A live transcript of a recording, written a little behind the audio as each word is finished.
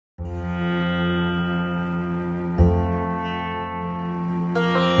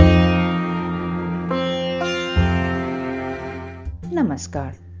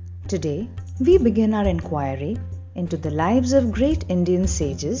Namaskar. Today, we begin our inquiry into the lives of great Indian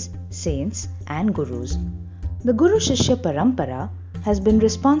sages, saints and gurus. The Guru Shishya Parampara has been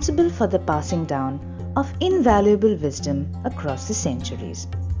responsible for the passing down of invaluable wisdom across the centuries.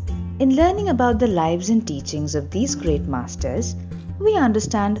 In learning about the lives and teachings of these great masters, we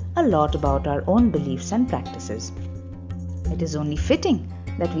understand a lot about our own beliefs and practices. It is only fitting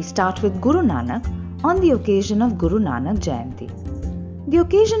that we start with Guru Nanak on the occasion of Guru Nanak Jayanti. The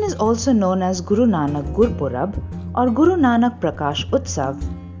occasion is also known as Guru Nanak Gurpurab or Guru Nanak Prakash Utsav,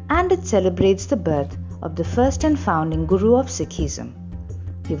 and it celebrates the birth of the first and founding Guru of Sikhism.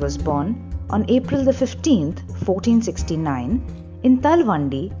 He was born on April the 15th, 1469 in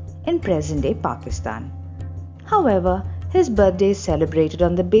Talwandi in present-day Pakistan. However, his birthday is celebrated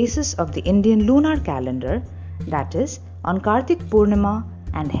on the basis of the Indian lunar calendar, that is, on Kartik Purnima,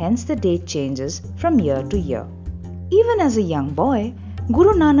 and hence the date changes from year to year. Even as a young boy,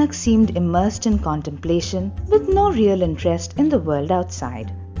 Guru Nanak seemed immersed in contemplation with no real interest in the world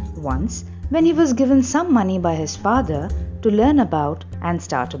outside. Once, when he was given some money by his father to learn about and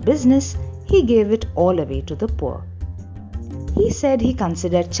start a business, he gave it all away to the poor. He said he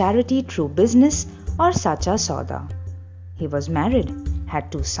considered charity true business or sacha sauda. He was married,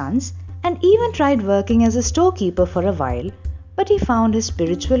 had 2 sons, and even tried working as a storekeeper for a while, but he found his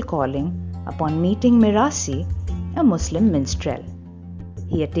spiritual calling upon meeting Mirasi, a Muslim minstrel.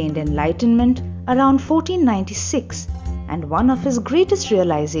 He attained enlightenment around 1496, and one of his greatest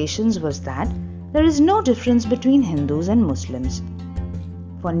realizations was that there is no difference between Hindus and Muslims.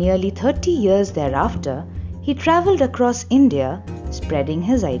 For nearly 30 years thereafter, he travelled across India spreading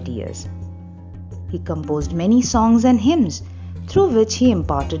his ideas. He composed many songs and hymns through which he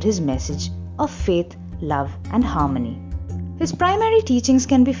imparted his message of faith, love and harmony. His primary teachings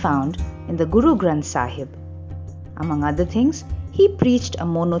can be found in the Guru Granth Sahib. Among other things, he preached a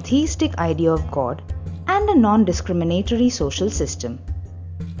monotheistic idea of God and a non-discriminatory social system.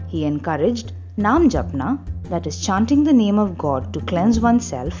 He encouraged Nam Japna, that is chanting the name of God to cleanse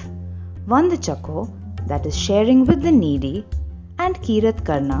oneself, Vand Chako, that is sharing with the needy, and Kirat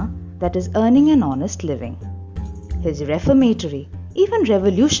Karna, that is earning an honest living. His reformatory, even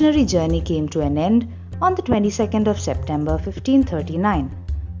revolutionary journey came to an end on the 22nd of September 1539,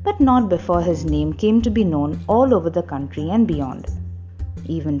 but not before his name came to be known all over the country and beyond.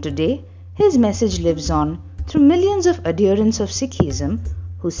 Even today, his message lives on through millions of adherents of Sikhism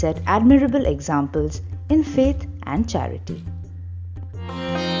who set admirable examples in faith and charity.